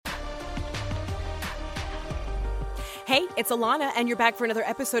Hey, it's Alana, and you're back for another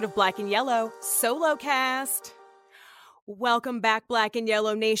episode of Black and Yellow Solo Cast. Welcome back, Black and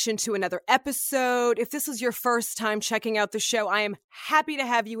Yellow Nation, to another episode. If this is your first time checking out the show, I am happy to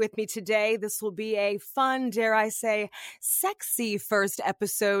have you with me today. This will be a fun, dare I say, sexy first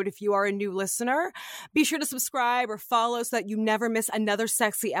episode if you are a new listener. Be sure to subscribe or follow so that you never miss another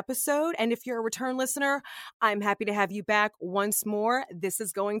sexy episode. And if you're a return listener, I'm happy to have you back once more. This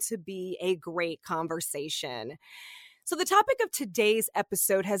is going to be a great conversation. So the topic of today's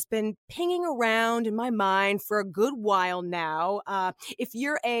episode has been pinging around in my mind for a good while now. If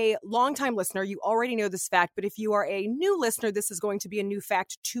you're a longtime listener, you already know this fact, but if you are a new listener, this is going to be a new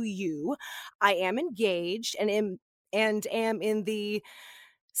fact to you. I am engaged and am in the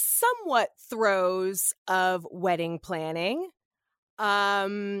somewhat throes of wedding planning.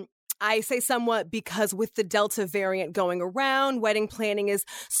 I say somewhat because with the Delta variant going around, wedding planning is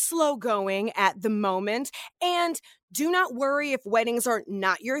slow going at the moment. And do not worry if weddings are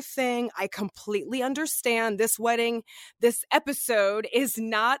not your thing. I completely understand. This episode is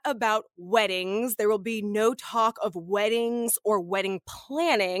not about weddings. There will be no talk of weddings or wedding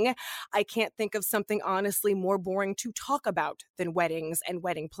planning. I can't think of something honestly more boring to talk about than weddings and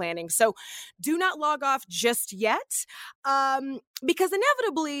wedding planning. So do not log off just yet. Because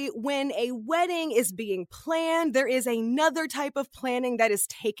inevitably, when a wedding is being planned, there is another type of planning that is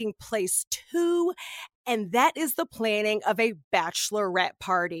taking place too, and that is the planning of a bachelorette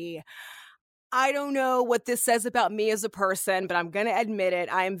party. I don't know what this says about me as a person, but I'm going to admit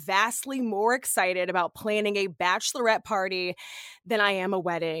it. I am vastly more excited about planning a bachelorette party than I am a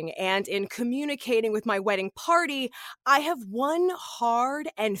wedding. And in communicating with my wedding party, I have one hard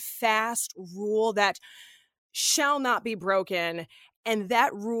and fast rule that shall not be broken. And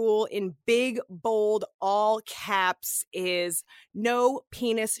that rule in big, bold, all caps is no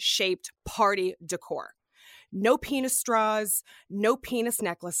penis-shaped party decor. No penis straws, no penis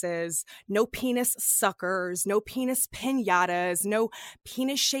necklaces, no penis suckers, no penis piñatas, no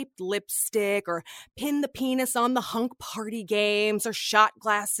penis-shaped lipstick or pin the penis on the hunk party games or shot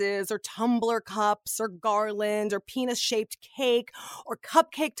glasses or tumbler cups or garland or penis-shaped cake or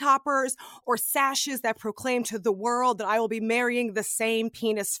cupcake toppers or sashes that proclaim to the world that I will be marrying the same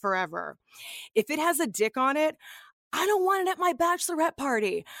penis forever. If it has a dick on it, I don't want it at my bachelorette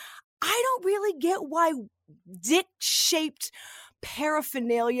party. I don't really get why dick-shaped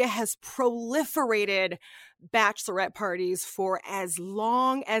paraphernalia has proliferated bachelorette parties for as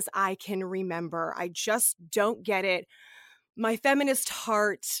long as I can remember. I just don't get it. My feminist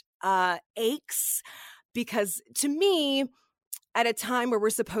heart aches because to me, at a time where we're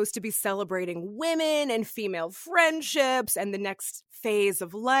supposed to be celebrating women and female friendships and the next phase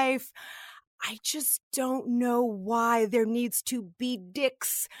of life, I just don't know why there needs to be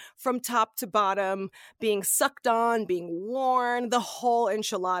dicks from top to bottom, being sucked on, being worn, the whole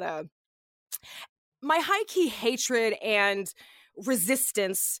enchilada. My high-key hatred and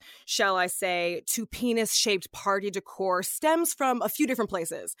resistance, shall I say, to penis-shaped party decor stems from a few different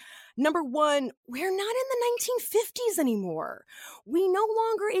places. Number one, we're not in the 1950s anymore. We no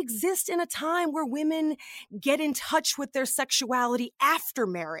longer exist in a time where women get in touch with their sexuality after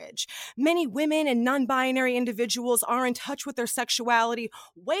marriage. Many women and non-binary individuals are in touch with their sexuality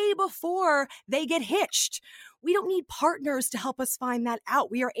way before they get hitched. We don't need partners to help us find that out.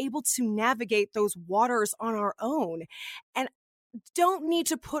 We are able to navigate those waters on our own. And don't need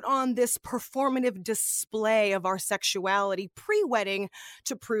to put on this performative display of our sexuality pre-wedding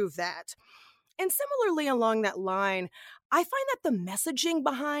to prove that. And similarly along that line, I find that the messaging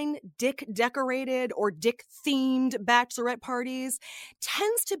behind dick-decorated or dick-themed bachelorette parties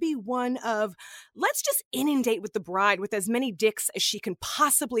tends to be one of, let's just inundate with the bride with as many dicks as she can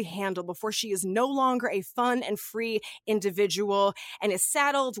possibly handle before she is no longer a fun and free individual and is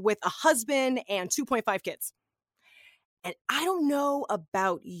saddled with a husband and 2.5 kids. And I don't know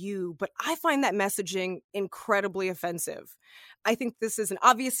about you, but I find that messaging incredibly offensive. I think this is an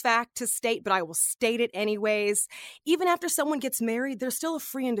obvious fact to state, but I will state it anyways. Even after someone gets married, they're still a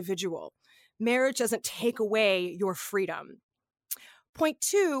free individual. Marriage doesn't take away your freedom. Point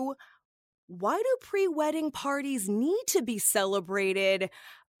two, why do pre-wedding parties need to be celebrated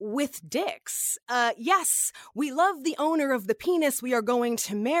with dicks? Yes, we love the owner of the penis we are going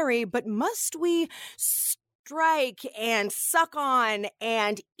to marry, but must we strike and suck on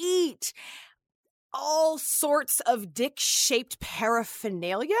and eat all sorts of dick-shaped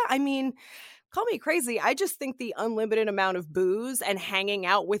paraphernalia? I mean, call me crazy. I just think the unlimited amount of booze and hanging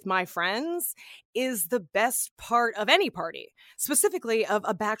out with my friends is the best part of any party, specifically of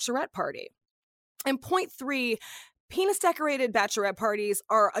a bachelorette party. And point three, penis-decorated bachelorette parties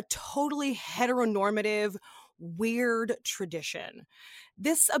are a totally heteronormative, weird tradition.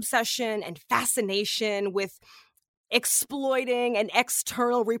 This obsession and fascination with exploiting an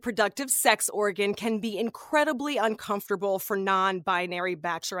external reproductive sex organ can be incredibly uncomfortable for non-binary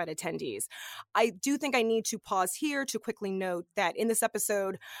bachelorette attendees. I do think I need to pause here to quickly note that in this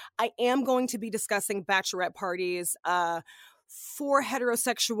episode, I am going to be discussing bachelorette parties for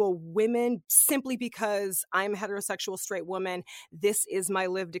heterosexual women, simply because I'm a heterosexual straight woman. This is my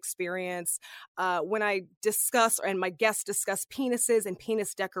lived experience. When I discuss, and my guests discuss penises and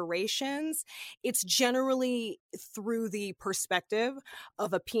penis decorations, it's generally through the perspective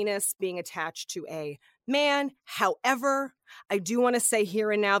of a penis being attached to a man. However, I do want to say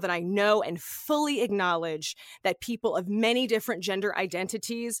here and now that I know and fully acknowledge that people of many different gender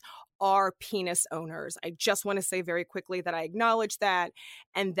identities are penis owners. I just want to say very quickly that I acknowledge that,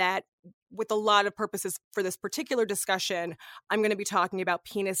 and that with a lot of purposes for this particular discussion, I'm going to be talking about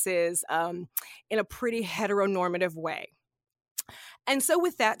penises in a pretty heteronormative way. And so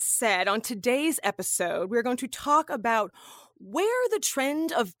with that said, on today's episode, we're going to talk about where the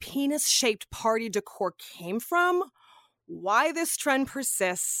trend of penis-shaped party decor came from, why this trend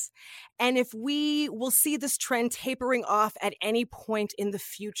persists, and if we will see this trend tapering off at any point in the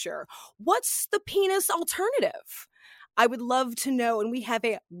future. What's the penis alternative? I would love to know, and we have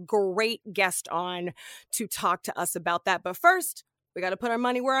a great guest on to talk to us about that. But first, we got to put our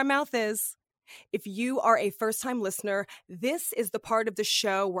money where our mouth is. If you are a first-time listener, this is the part of the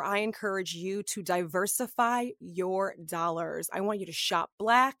show where I encourage you to diversify your dollars. I want you to shop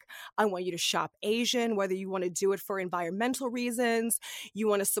Black. I want you to shop Asian, whether you want to do it for environmental reasons, you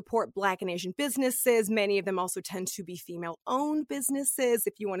want to support Black and Asian businesses. Many of them also tend to be female-owned businesses.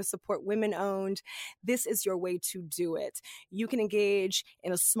 If you want to support women-owned, this is your way to do it. You can engage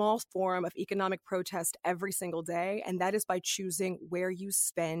in a small form of economic protest every single day, and that is by choosing where you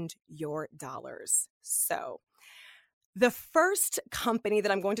spend your dollars. So the first company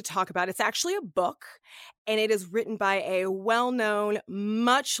that I'm going to talk about, it's actually a book, and it is written by a well-known,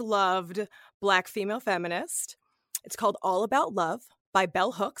 much-loved Black female feminist. It's called All About Love by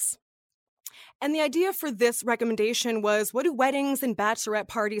Bell Hooks. And the idea for this recommendation was, what do weddings and bachelorette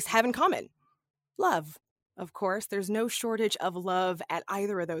parties have in common? Love. Of course, there's no shortage of love at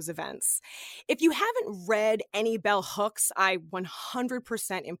either of those events. If you haven't read any Bell Hooks, I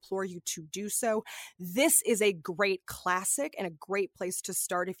 100% implore you to do so. This is a great classic and a great place to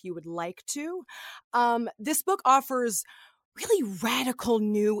start if you would like to. This book offers really radical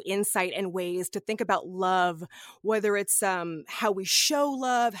new insight and ways to think about love, whether it's how we show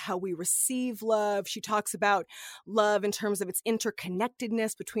love, how we receive love. She talks about love in terms of its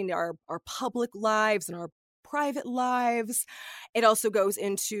interconnectedness between our public lives and our private lives. It also goes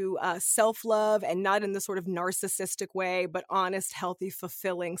into self-love, and not in the sort of narcissistic way, but honest, healthy,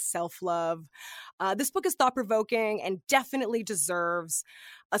 fulfilling self-love. This book is thought-provoking and definitely deserves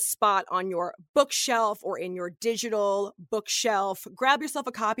a spot on your bookshelf or in your digital bookshelf. Grab yourself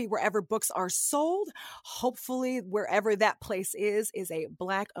a copy wherever books are sold. Hopefully, wherever that place is a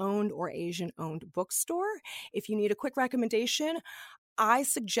Black-owned or Asian-owned bookstore. If you need a quick recommendation, I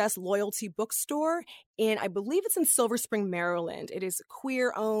suggest Loyalty Bookstore I believe it's in Silver Spring, Maryland. It is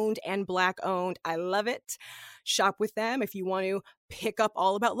queer-owned and Black-owned. I love it. Shop with them if you want to pick up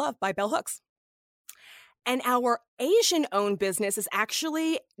All About Love by Bell Hooks. And our Asian-owned business is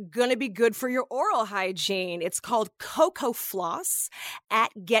actually going to be good for your oral hygiene. It's called Coco Floss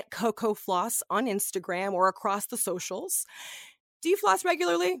at Get Coco Floss on Instagram or across the socials. Do you floss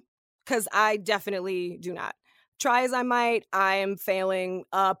regularly? Because I definitely do not. Try as I might, I am failing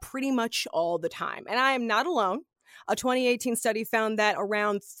pretty much all the time. And I am not alone. A 2018 study found that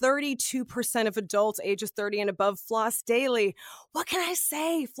around 32% of adults ages 30 and above floss daily. What can I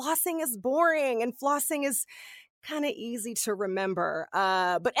say? Flossing is boring, and flossing is kind of easy to remember.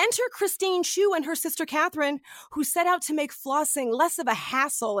 But enter Christine Chu and her sister Catherine, who set out to make flossing less of a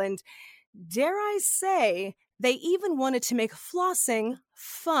hassle, and dare I say, they even wanted to make flossing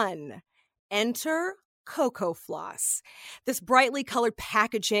fun. Enter Coco Floss. This brightly colored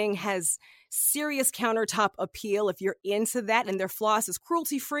packaging has serious countertop appeal if you're into that, and their floss is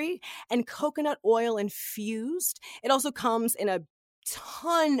cruelty-free and coconut oil infused. It also comes in a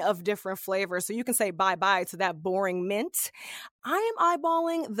ton of different flavors, so you can say bye-bye to that boring mint. I am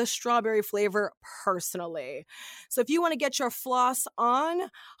eyeballing the strawberry flavor personally. So if you want to get your floss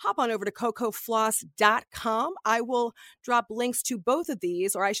on, hop on over to cocofloss.com. I will drop links to both of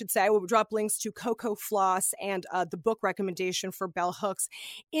these, or I should say I will drop links to Coco Floss and the book recommendation for Bell Hooks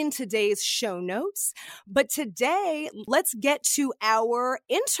in today's show notes. But today, let's get to our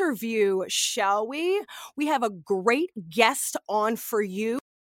interview, shall we? We have a great guest on for you.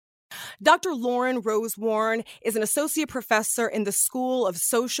 Dr. Lauren Rosewarne is an associate professor in the School of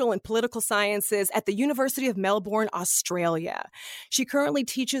Social and Political Sciences at the University of Melbourne, Australia. She currently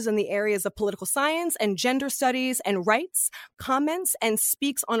teaches in the areas of political science and gender studies and writes, comments, and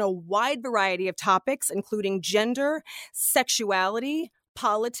speaks on a wide variety of topics, including gender, sexuality,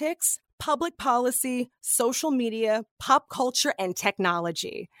 politics, public policy, social media, pop culture, and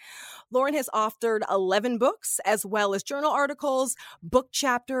technology. Lauren has authored 11 books, as well as journal articles, book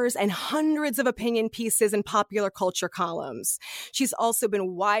chapters, and hundreds of opinion pieces in popular culture columns. She's also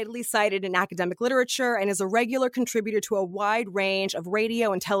been widely cited in academic literature and is a regular contributor to a wide range of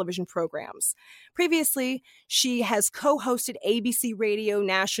radio and television programs. Previously, she has co-hosted ABC Radio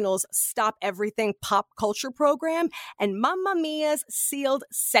National's Stop Everything Pop Culture program and Mamma Mia's Sealed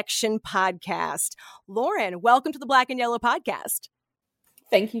Section podcast. Lauren, welcome to the Black and Yellow podcast.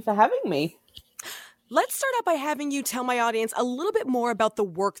 Thank you for having me. Let's start out by having you tell my audience a little bit more about the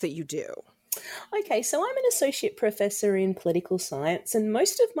work that you do. Okay, so I'm an associate professor in political science, and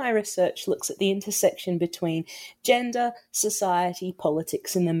most of my research looks at the intersection between gender, society,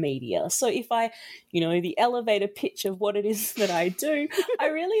 politics, and the media. So if I, the elevator pitch of what it is that I do, I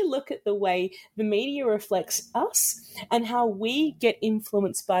really look at the way the media reflects us and how we get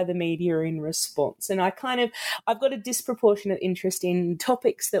influenced by the media in response. And I've got a disproportionate interest in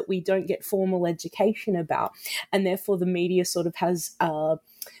topics that we don't get formal education about, and therefore the media sort of has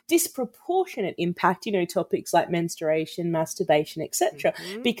disproportionate impact, topics like menstruation, masturbation, etc.,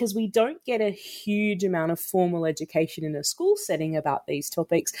 because we don't get a huge amount of formal education in a school setting about these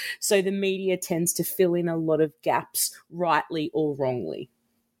topics. So the media tends to fill in a lot of gaps, rightly or wrongly.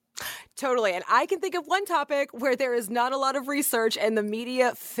 Totally. And I can think of one topic where there is not a lot of research and the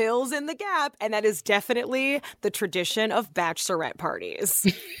media fills in the gap, and that is definitely the tradition of bachelorette parties.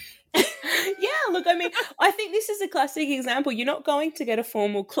 Yeah, look, I think this is a classic example. You're not going to get a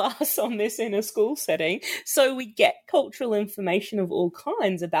formal class on this in a school setting. So we get cultural information of all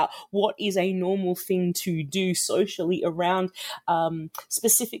kinds about what is a normal thing to do socially around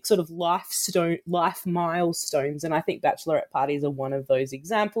specific sort of life milestones. And I think bachelorette parties are one of those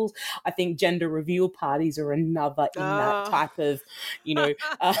examples. I think gender reveal parties are another in that type of,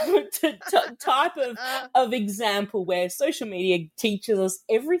 type of example where social media teaches us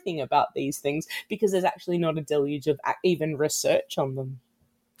everything about these things because there's actually not a deluge of even research on them.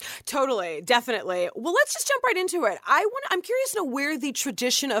 Totally, definitely. Well, let's just jump right into it. I'm curious to know where the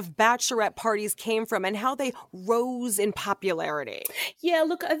tradition of bachelorette parties came from and how they rose in popularity. Yeah,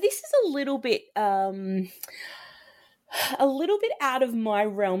 look, this is a little bit out of my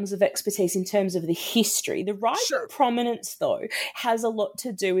realms of expertise in terms of the history. The rise in prominence, though, has a lot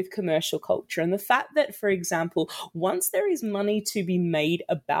to do with commercial culture and the fact that, for example, once there is money to be made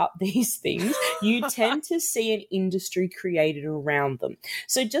about these things, you tend to see an industry created around them.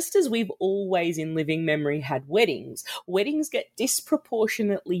 So just as we've always in living memory had weddings get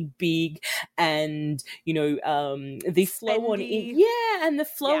disproportionately big and, the flow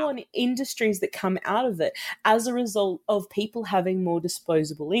on industries that come out of it as a result of people having more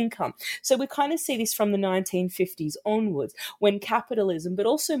disposable income. So we kind of see this from the 1950s onwards when capitalism, but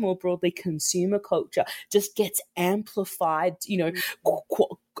also more broadly consumer culture, just gets amplified,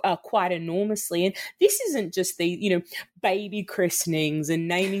 quite enormously. And this isn't just the, baby christenings and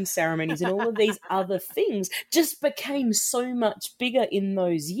naming ceremonies and all of these other things just became so much bigger in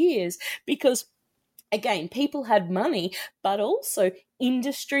those years because, again, people had money, but also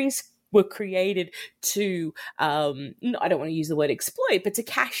industries were created to, I don't want to use the word exploit, but to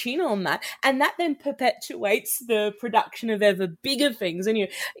cash in on that. And that then perpetuates the production of ever bigger things. And,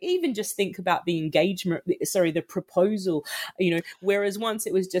 even just think about the proposal, whereas once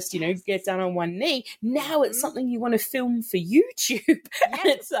it was just, get down on one knee, now it's something you want to film for YouTube. Yeah,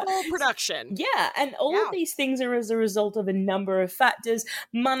 it's full production. Yeah. And all of these things are as a result of a number of factors,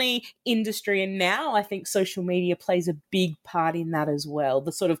 money, industry, and now I think social media plays a big part in that as well.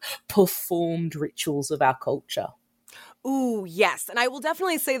 The sort of performed rituals of our culture. Ooh, yes. And I will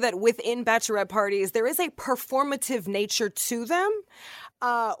definitely say that within bachelorette parties, there is a performative nature to them.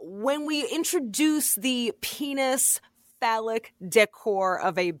 When we introduce the penis phallic decor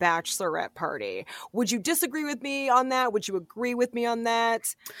of a bachelorette party. Would you disagree with me on that? Would you agree with me on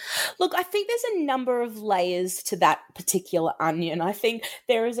that? Look, I think there's a number of layers to that particular onion. I think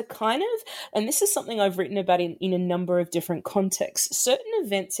there is a kind of, and this is something I've written about in a number of different contexts, certain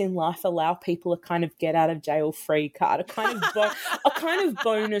events in life allow people a kind of get out of jail free card, a kind of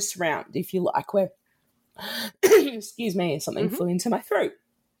bonus round, if you like, where, excuse me, something flew into my throat.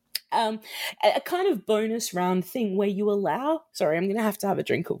 A kind of bonus round thing where you allow, sorry, I'm going to have a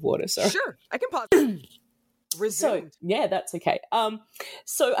drink of water. Sorry. Sure, I can pause. Resumed. So, yeah, that's okay.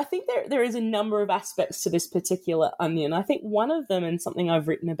 So I think there is a number of aspects to this particular onion. I think one of them, and something I've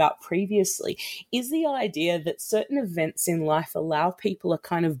written about previously, is the idea that certain events in life allow people a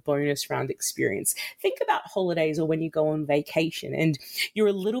kind of bonus round experience. Think about holidays or when you go on vacation and you're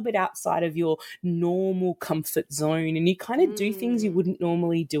a little bit outside of your normal comfort zone and you kind of do things you wouldn't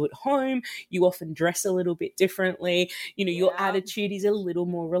normally do at home. You often dress a little bit differently. You know, your attitude is a little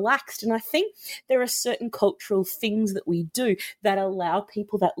more relaxed. And I think there are certain cultural things that we do that allow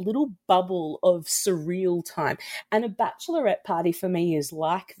people that little bubble of surreal time. And a bachelorette party for me is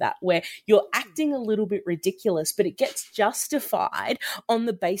like that, where you're acting a little bit ridiculous, but it gets justified on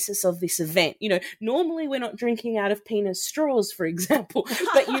the basis of this event. You know, normally we're not drinking out of penis straws, for example,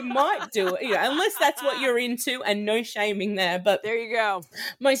 but you might do it, you know, unless that's what you're into, and no shaming there. But there you go.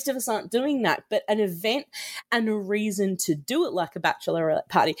 Most of us aren't doing that. But an event and a reason to do it like a bachelorette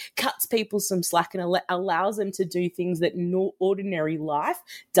party cuts people some slack and allows them to do things that no ordinary life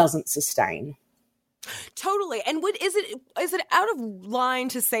doesn't sustain. Totally. And is it out of line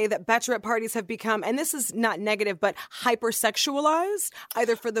to say that bachelorette parties have become, and this is not negative, but hypersexualized,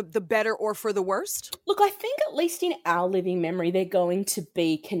 either for the better or for the worst? Look, I think at least in our living memory, they're going to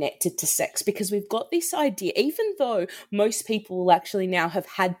be connected to sex, because we've got this idea, even though most people will actually now have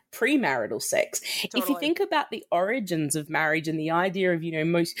had premarital sex. Totally. If you think about the origins of marriage and the idea of, you know,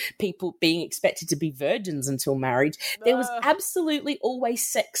 most people being expected to be virgins until marriage, there was absolutely always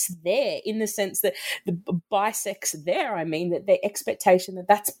sex there, in the sense that the bisex there, I mean, that the expectation that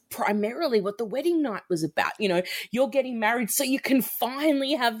that's primarily what the wedding night was about. You know, you're getting married so you can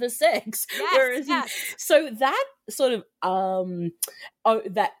finally have the sex. Yes, so that sort of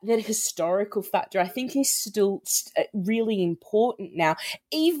that historical factor, I think, is still really important now,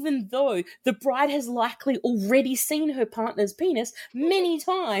 even though the bride has likely already seen her partner's penis many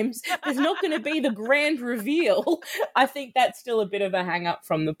times. There's not going to be the grand reveal. I think that's still a bit of a hang up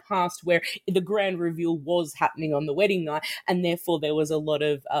from the past, where the grand reveal was happening on the wedding night, and therefore there was a lot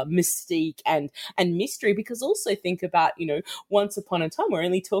of mystique and mystery. Because also think about, you know, once upon a time, we're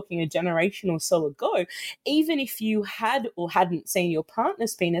only talking a generation or so ago, even if you had or hadn't seen your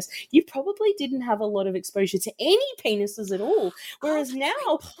partner's penis, you probably didn't have a lot of exposure to any penises at all. Whereas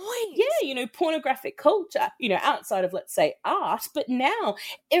now, you know, pornographic culture, you know, outside of, let's say, art, but now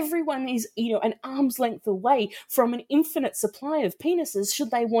everyone is, you know, an arm's length away from an infinite supply of penises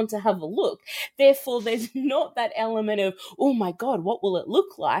should they want to have a look. Therefore, there's not that element of, oh my God, what will it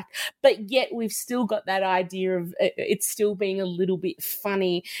look like? But yet we've still got that idea of it's still being a little bit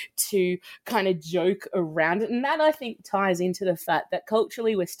funny to kind of joke around it. And that, I think, ties into the fact that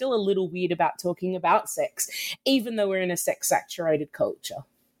culturally we're still a little weird about talking about sex, even though we're in a sex-saturated culture.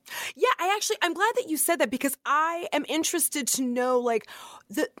 Yeah, I'm glad that you said that, because I am interested to know, like,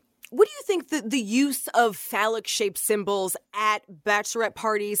 what do you think the use of phallic-shaped symbols at bachelorette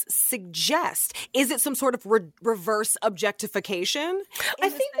parties suggest? Is it some sort of reverse objectification? I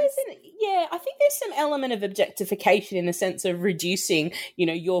think there's some element of objectification in the sense of reducing, you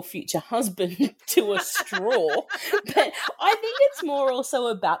know, your future husband to a straw. But I think it's more also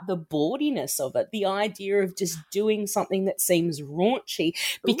about the bawdiness of it, the idea of just doing something that seems raunchy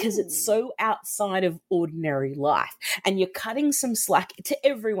because it's so outside of ordinary life. And you're cutting some slack to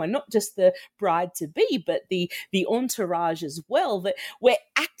everyone, not just the bride-to-be, but the entourage as well, that we're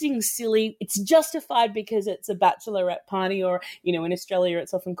acting silly. It's justified because it's a bachelorette party, or, you know, in Australia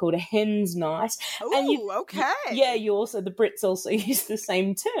it's often called a hen's night. Okay. Yeah, the Brits also use the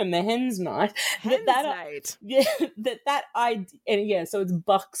same term, the hen's night. Night. Yeah, that idea. So it's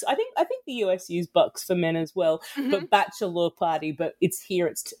bucks. I think the US use bucks for men as well, but bachelor party. But it's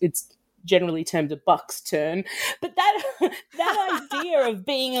generally termed a buck's turn. But that idea of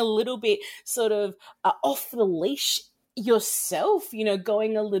being a little bit sort of off the leash yourself, you know,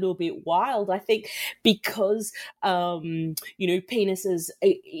 going a little bit wild, I think, because you know, penises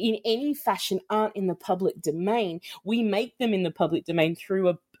in any fashion aren't in the public domain. We make them in the public domain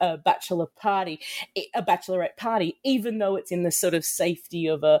through a bachelorette party, even though it's in the sort of safety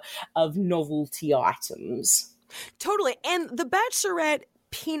of novelty items. Totally. And the bachelorette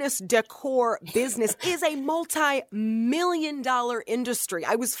penis decor business is a multi-million-dollar industry.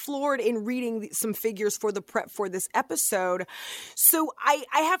 I was floored in reading some figures for the prep for this episode. So I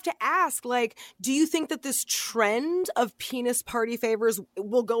have to ask, like, do you think that this trend of penis party favors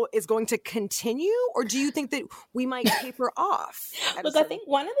is going to continue, or do you think that we might taper off? Look, I think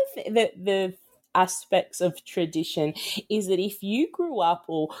one of the aspects of tradition is that if you grew up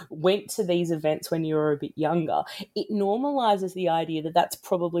or went to these events when you were a bit younger, it normalizes the idea that that's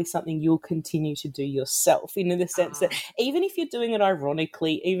probably something you'll continue to do yourself, in the sense that even if you're doing it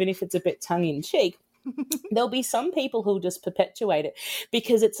ironically, even if it's a bit tongue-in-cheek, There'll be some people who'll just perpetuate it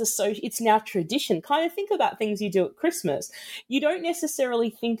because it's now tradition. Kind of think about things you do at Christmas. You don't necessarily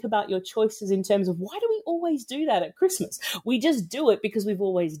think about your choices in terms of why do we always do that at Christmas? We just do it because we've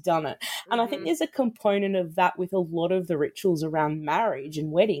always done it. And I think there's a component of that with a lot of the rituals around marriage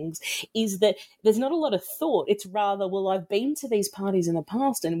and weddings is that there's not a lot of thought. It's rather, well, I've been to these parties in the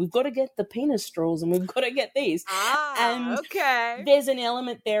past and we've got to get the penis straws and we've got to get these. And okay. There's an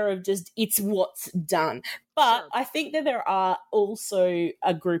element there of just it's what's done. But Sure. I think that there are also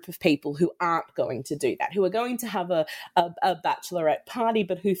a group of people who aren't going to do that, who are going to have a bachelorette party,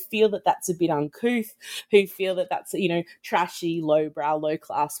 but who feel that that's a bit uncouth, who feel that that's, trashy, lowbrow, low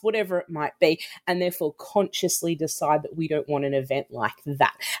class, whatever it might be, and therefore consciously decide that we don't want an event like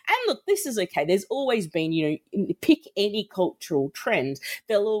that. And look, this is okay. There's always been, pick any cultural trend.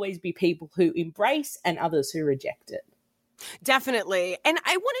 There'll always be people who embrace and others who reject it. Definitely. And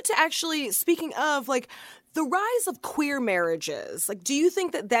I wanted to actually, speaking of the rise of queer marriages, do you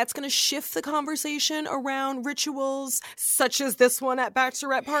think that that's going to shift the conversation around rituals such as this one at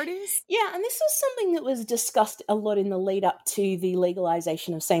bachelorette parties? Yeah, and this was something that was discussed a lot in the lead up to the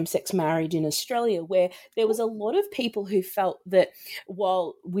legalization of same-sex marriage in Australia, where there was a lot of people who felt that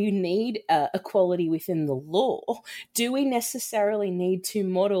while we need equality within the law, do we necessarily need to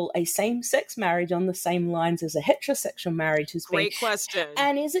model a same-sex marriage on the same lines as a heterosexual marriage has been? Great question.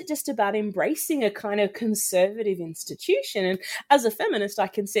 And is it just about embracing a kind of conservative institution? And as a feminist, I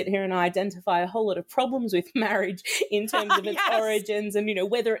can sit here and identify a whole lot of problems with marriage in terms of its origins and,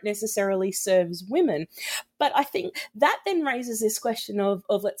 whether it necessarily serves women. But I think that then raises this question of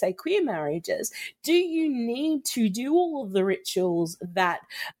let's say, queer marriages. Do you need to do all of the rituals that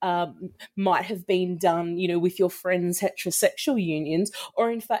might have been done, with your friends' heterosexual unions?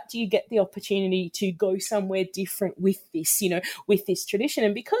 Or in fact, do you get the opportunity to go somewhere different with this, with this tradition?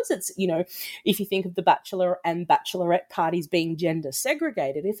 And because it's, if you think of the bachelor and bachelorette parties being gender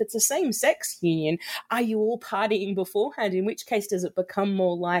segregated, if it's a same-sex union, are you all partying beforehand? In which case, does it become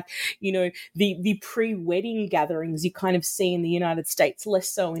more like, the pre-wedding gatherings you kind of see in the United States, less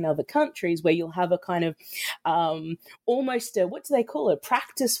so in other countries, where you'll have a kind of almost a, what do they call it,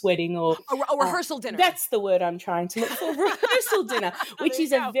 practice wedding or a rehearsal dinner. That's the word I'm trying to look for. Rehearsal dinner, which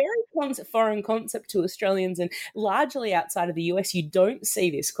is a very foreign concept to Australians, and largely outside of the US you don't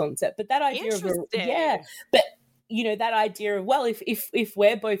see this concept. But that idea of that idea of, well, if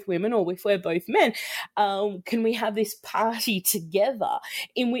we're both women or if we're both men, can we have this party together?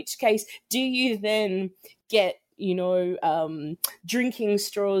 In which case, do you then get drinking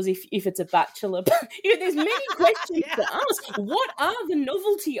straws if it's a bachelor? There's many questions to ask. What are the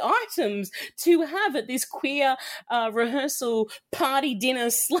novelty items to have at this queer rehearsal party dinner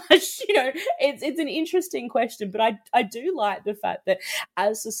 / it's an interesting question. But I do like the fact that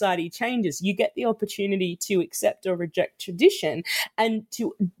as society changes, you get the opportunity to accept or reject tradition and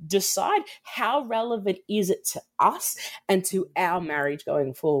to decide how relevant is it to us and to our marriage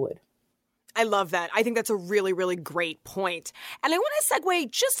going forward. I love that. I think that's a really, really great point. And I want to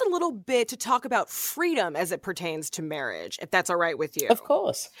segue just a little bit to talk about freedom as it pertains to marriage, if that's all right with you. Of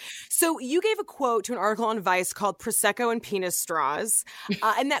course. So you gave a quote to an article on Vice called Prosecco and Penis Straws.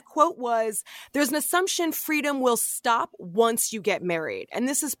 And that quote was, there's an assumption freedom will stop once you get married. And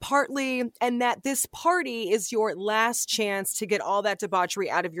this is partly, and that this party is your last chance to get all that debauchery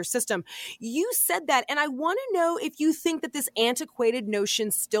out of your system. You said that, and I want to know if you think that this antiquated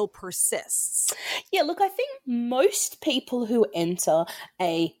notion still persists. Yeah, look, I think most people who enter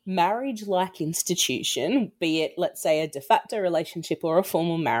a marriage-like institution, be it, let's say, a de facto relationship or a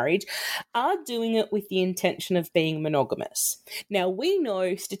formal marriage, are doing it with the intention of being monogamous. Now, we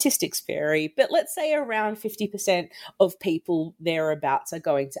know statistics vary, but let's say around 50% of people thereabouts are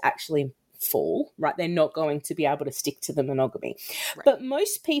going to actually fall, right? They're not going to be able to stick to the monogamy. Right. But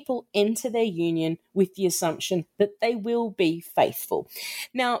most people enter their union with the assumption that they will be faithful.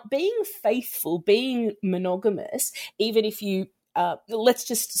 Now, being faithful, being monogamous, even if you let's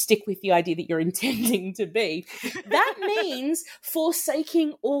just stick with the idea that you're intending to be, that means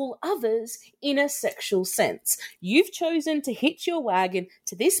forsaking all others in a sexual sense. You've chosen to hitch your wagon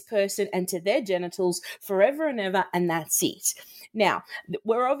to this person and to their genitals forever and ever, and that's it. Now,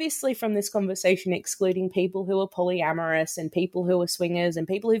 we're obviously from this conversation excluding people who are polyamorous and people who are swingers and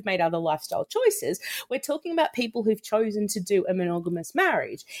people who've made other lifestyle choices. We're talking about people who've chosen to do a monogamous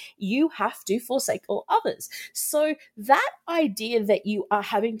marriage. You have to forsake all others. So that idea that you are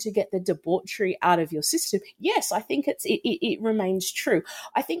having to get the debauchery out of your system, yes, I think it remains true.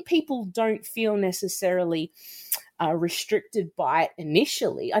 I think people don't feel necessarily restricted by it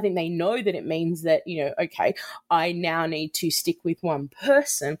initially. I think they know that it means that, okay, I now need to stick with one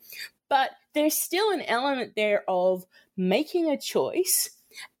person. But there's still an element there of making a choice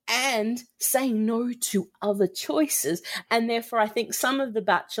and saying no to other choices. And therefore, I think some of the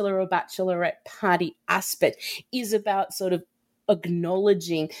bachelor or bachelorette party aspect is about sort of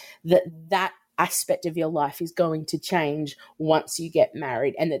acknowledging that aspect of your life is going to change once you get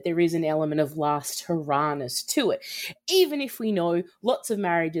married, and that there is an element of last hurrahness to it. Even if we know lots of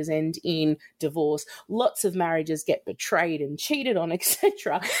marriages end in divorce, lots of marriages get betrayed and cheated on,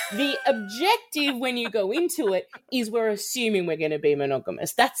 etc., the objective when you go into it is we're assuming we're going to be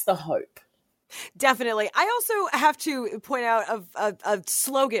monogamous. That's the hope. Definitely. I also have to point out a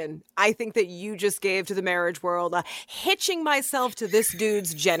slogan I think that you just gave to the marriage world, hitching myself to this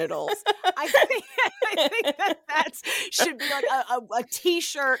dude's genitals. I think that should be like a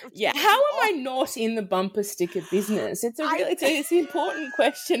T-shirt. Yeah. How am I not in the bumper sticker business? It's an important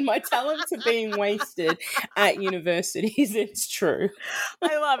question. My talents are being wasted at universities. It's true.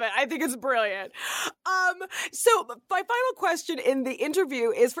 I love it. I think it's brilliant. So my final question in the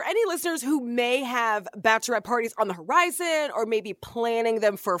interview is for any listeners who may have bachelorette parties on the horizon, or maybe planning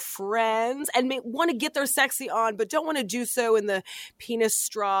them for friends and may want to get their sexy on, but don't want to do so in the penis,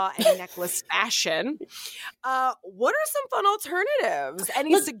 straw, and necklace fashion. What are some fun alternatives?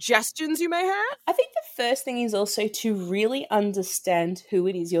 Any suggestions you may have? I think the first thing is also to really understand who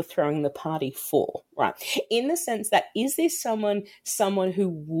it is you're throwing the party for, right? In the sense that, is this someone who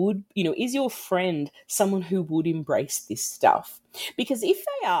would, is your friend someone who would embrace this stuff? Because if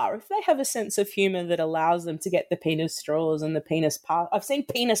they have a sense of humor that allows them to get the penis straws and the penis I've seen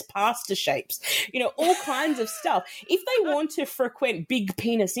penis pasta shapes, all kinds of stuff. If they want to frequent big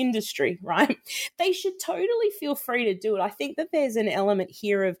penis industry, right, they should totally feel free to do it. I think that there's an element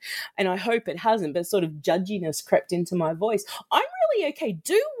here of, and I hope it hasn't, but sort of judginess crept into my voice. I'm really okay.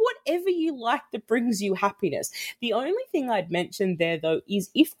 Do whatever you like that brings you happiness. The only thing I'd mention there, though, is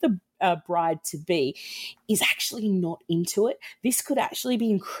if the bride-to-be is actually not into it, this could actually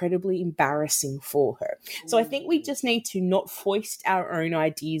be incredibly embarrassing for her. So I think we just need to not foist our own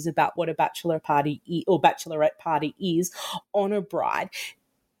ideas about what a bachelor party or bachelorette party is on a bride,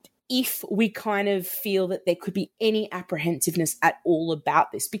 if we kind of feel that there could be any apprehensiveness at all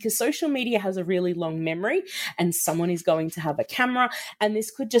about this, because social media has a really long memory and someone is going to have a camera, and this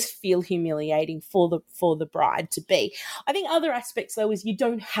could just feel humiliating for the bride to be. I think other aspects, though, is you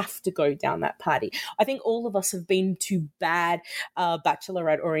don't have to go down that party. I think all of us have been to bad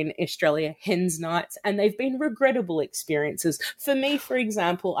bachelorette, or in Australia, hens nights, and they've been regrettable experiences. For me, for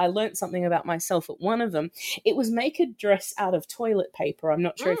example, I learned something about myself at one of them. It was make a dress out of toilet paper. I'm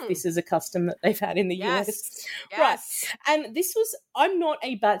not sure if this is a custom that they've had in the US. Right. And this was, I'm not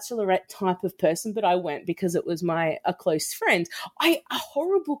a bachelorette type of person, but I went because it was a close friend. A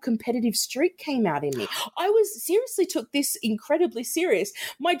horrible competitive streak came out in me. I seriously took this incredibly serious.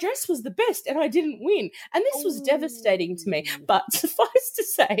 My dress was the best and I didn't win. And this was devastating to me. But suffice to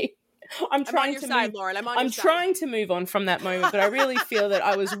say, I'm trying to move on from that moment, but I really feel that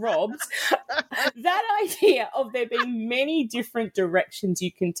I was robbed. That idea of there being many different directions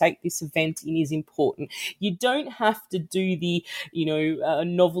you can take this event in is important. You don't have to do the,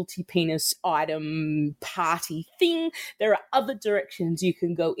 novelty penis item party thing. There are other directions you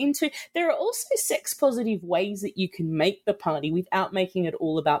can go into. There are also sex positive ways that you can make the party without making it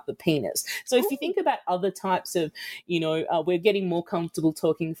all about the penis. So if you think about other types of, we're getting more comfortable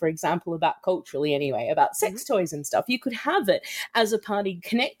talking, for example, about culturally anyway, about sex toys and stuff. You could have it as a party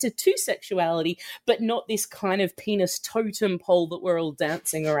connected to sexuality, but not this kind of penis totem pole that we're all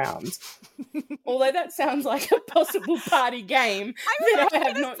dancing around. Although that sounds like a possible party game that I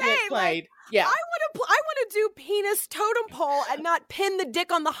have not yet played. Yeah, I want to do penis totem pole and not pin the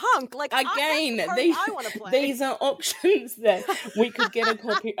dick on the hunk. Like again, I want to play. These are options that we could get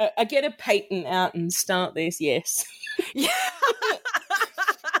get a patent out and start this. Yes. Yeah.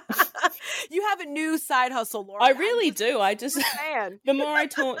 You have a new side hustle, Laura. I really do. The more I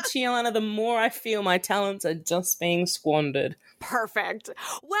talk to you, Alana, the more I feel my talents are just being squandered. Perfect.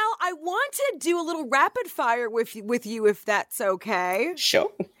 Well, I want to do a little rapid fire with you, if that's okay. Sure.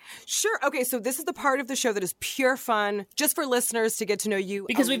 Okay, so this is the part of the show that is pure fun, just for listeners to get to know you.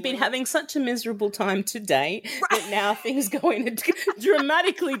 Because we've been having such a miserable time today that now things go in a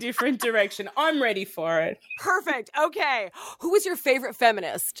dramatically different direction. I'm ready for it. Perfect. Okay. Who is your favorite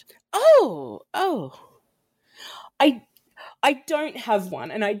feminist? I don't have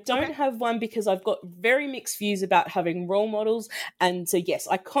one, and I don't have one because I've got very mixed views about having role models, and so yes,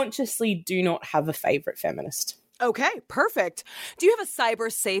 I consciously do not have a favorite feminist. Okay, perfect. Do you have a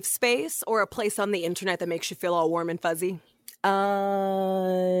cyber safe space or a place on the internet that makes you feel all warm and fuzzy?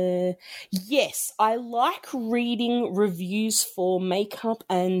 Yes, I like reading reviews for makeup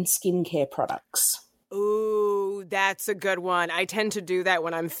and skincare products. Ooh, that's a good one. I tend to do that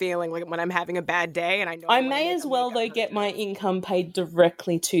when I'm feeling like when I'm having a bad day, and I know I may as well though get my income paid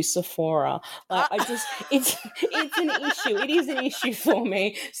directly to Sephora. Like it's an issue. It is an issue for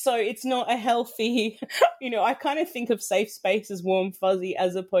me. So it's not a healthy. I kind of think of safe space as warm fuzzy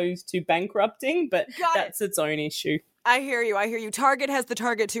as opposed to bankrupting, but that's its own issue. I hear you. Target has the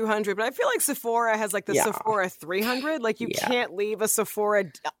Target 200, but I feel like Sephora has like the Sephora 300. Like you can't leave a Sephora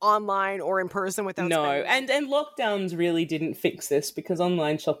online or in person without spending. And lockdowns really didn't fix this because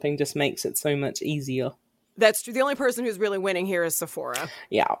online shopping just makes it so much easier. That's true. The only person who's really winning here is Sephora.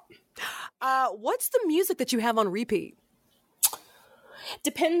 Yeah. What's the music that you have on repeat?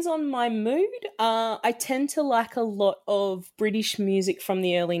 Depends on my mood. I tend to like a lot of British music from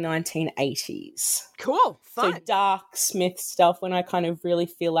the early 1980s. Cool. Fun. So dark Smith stuff when I kind of really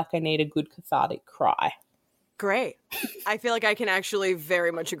feel like I need a good cathartic cry. Great. I feel like I can actually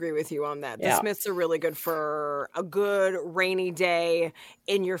very much agree with you on that. The Smiths are really good for a good rainy day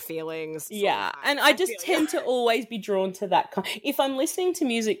in your feelings. Yeah, and I just tend to always be drawn to that. If I'm listening to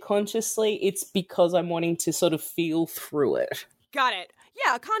music consciously, it's because I'm wanting to sort of feel through it. Got it.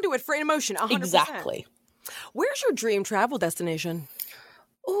 Yeah, a conduit for emotion, 100%. Exactly. Where's your dream travel destination?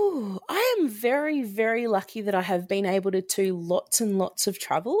 Oh, I am very, very lucky that I have been able to do lots and lots of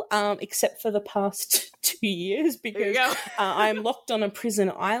travel, except for the past 2 years because I'm locked on a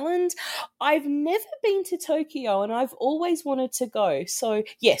prison island. I've never been to Tokyo and I've always wanted to go. So,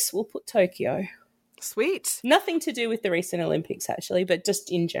 yes, we'll put Tokyo. Sweet. Nothing to do with the recent Olympics, actually, but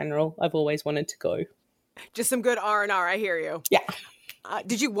just in general, I've always wanted to go. Just some good R&R, I hear you. Yeah.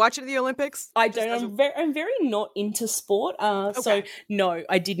 Did you watch it at the Olympics? I don't. I'm very not into sport. So no,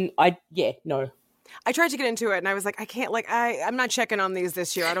 I didn't. No. I tried to get into it and I was like, I can't, I'm not checking on these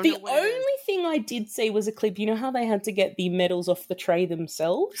this year. I don't know what it is. The only thing I did see was a clip. You know how they had to get the medals off the tray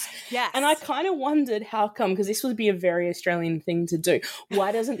themselves? Yes. And I kind of wondered how come, because this would be a very Australian thing to do.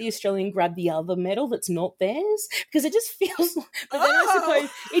 Why doesn't the Australian grab the other medal that's not theirs? Because it just feels like,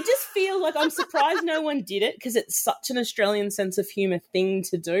 I'm surprised no one did it because it's such an Australian sense of humour thing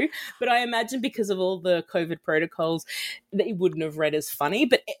to do. But I imagine because of all the COVID protocols, they wouldn't have read as funny.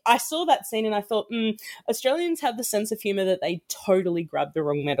 But I saw that scene and I thought, Australians have the sense of humour that they totally grabbed the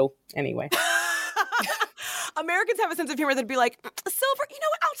wrong medal anyway. Americans have a sense of humor that'd be like, silver, you know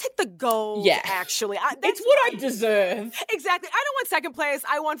what? I'll take the gold, actually. It's what I deserve. Exactly. I don't want second place.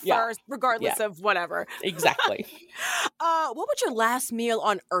 I want first, regardless of whatever. Exactly. What would your last meal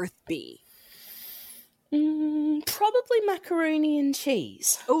on Earth be? Probably macaroni and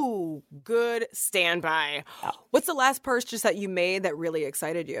cheese. Ooh, good standby. Oh. What's the last purchase that you made that really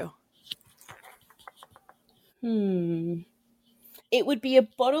excited you? It would be a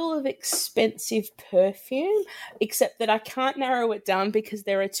bottle of expensive perfume, except that I can't narrow it down because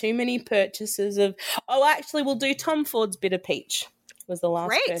there are too many purchases of, actually we'll do Tom Ford's Bitter Peach was the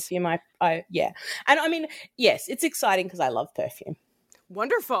last perfume And I mean, yes, it's exciting because I love perfume.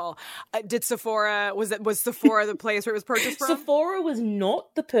 Wonderful. Did Sephora, was Sephora the place where it was purchased from? Sephora was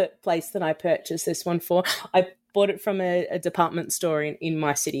not the place that I purchased this one for. I bought it from a department store in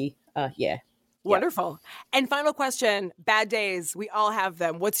my city. Wonderful. Yep. And final question, bad days, we all have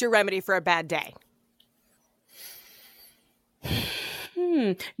them. What's your remedy for a bad day?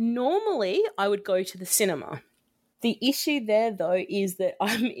 Normally, I would go to the cinema. The issue there, though, is that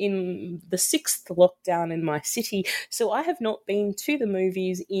I'm in the 6th lockdown in my city, so I have not been to the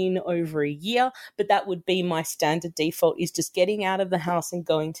movies in over a year, but that would be my standard default, is just getting out of the house and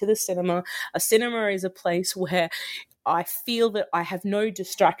going to the cinema. A cinema is a place where I feel that I have no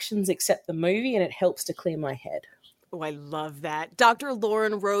distractions except the movie, and it helps to clear my head. Oh, I love that. Dr.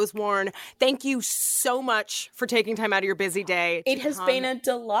 Lauren Rosewarne, thank you so much for taking time out of your busy day. It has been a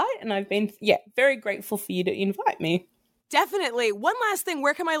delight, and I've been, very grateful for you to invite me. Definitely. One last thing,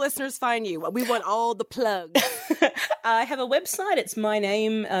 where can my listeners find you? We want all the plugs. I have a website. It's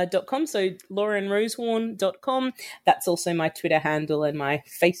myname.com, so laurenrosewarne.com. That's also my Twitter handle and my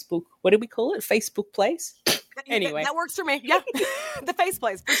Facebook, what do we call it? Facebook Place? Anyway. That works for me. Yeah. The Face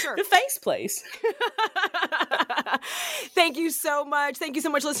Place, for sure. The Face Place. Thank you so much. Thank you so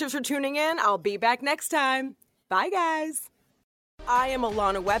much, listeners, for tuning in. I'll be back next time. Bye, guys. I am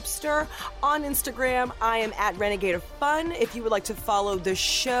Alana Webster. On Instagram, I am at Renegade of Fun. If you would like to follow the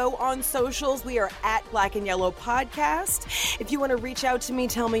show on socials, we are at Black and Yellow Podcast. If you want to reach out to me,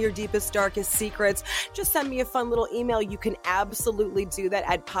 tell me your deepest, darkest secrets, just send me a fun little email. You can absolutely do that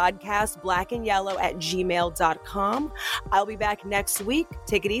at podcastblackandyellow@gmail.com. I'll be back next week.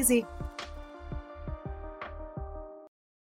 Take it easy.